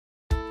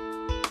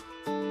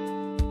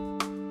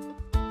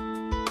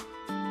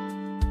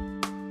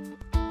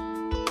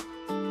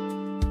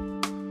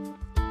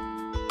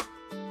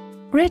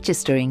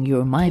Registering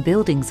your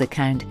MyBuildings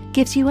account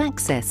gives you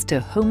access to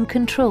home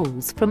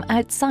controls from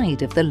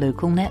outside of the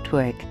local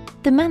network.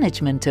 The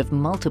management of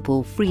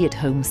multiple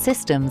free-at-home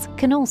systems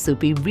can also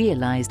be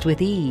realised with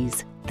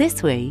ease.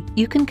 This way,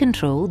 you can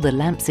control the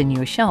lamps in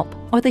your shop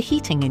or the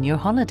heating in your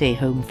holiday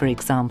home, for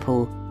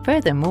example.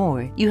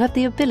 Furthermore, you have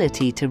the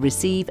ability to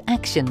receive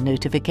action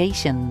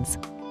notifications.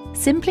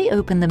 Simply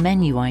open the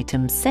menu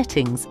item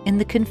Settings in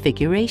the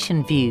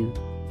Configuration view.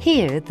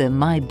 Here, the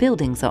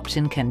MyBuildings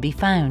option can be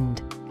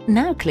found.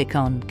 Now click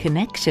on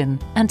Connection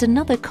and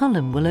another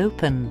column will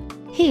open.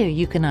 Here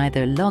you can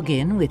either log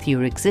in with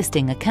your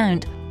existing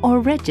account or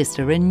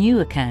register a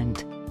new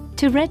account.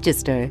 To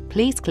register,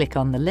 please click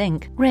on the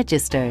link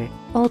Register.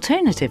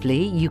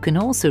 Alternatively, you can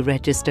also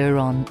register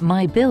on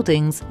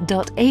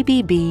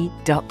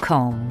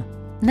mybuildings.abb.com.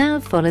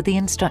 Now follow the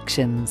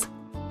instructions.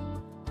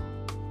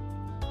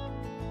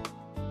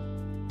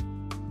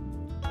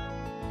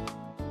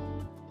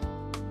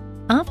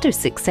 After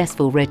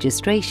successful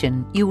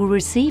registration, you will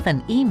receive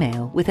an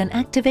email with an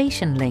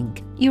activation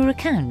link. Your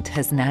account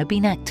has now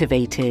been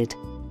activated.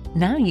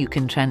 Now you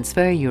can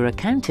transfer your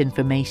account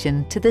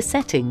information to the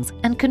settings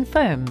and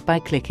confirm by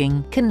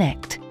clicking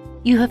Connect.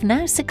 You have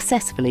now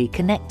successfully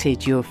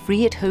connected your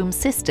free-at-home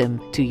system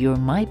to your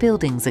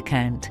MyBuildings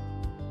account.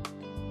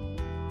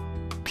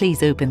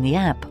 Please open the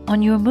app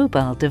on your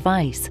mobile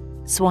device.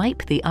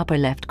 Swipe the upper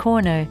left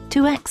corner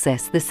to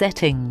access the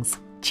settings.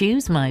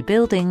 Choose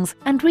MyBuildings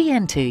and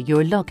re-enter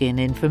your login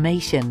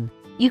information.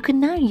 You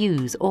can now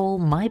use all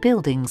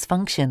MyBuildings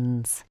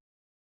functions.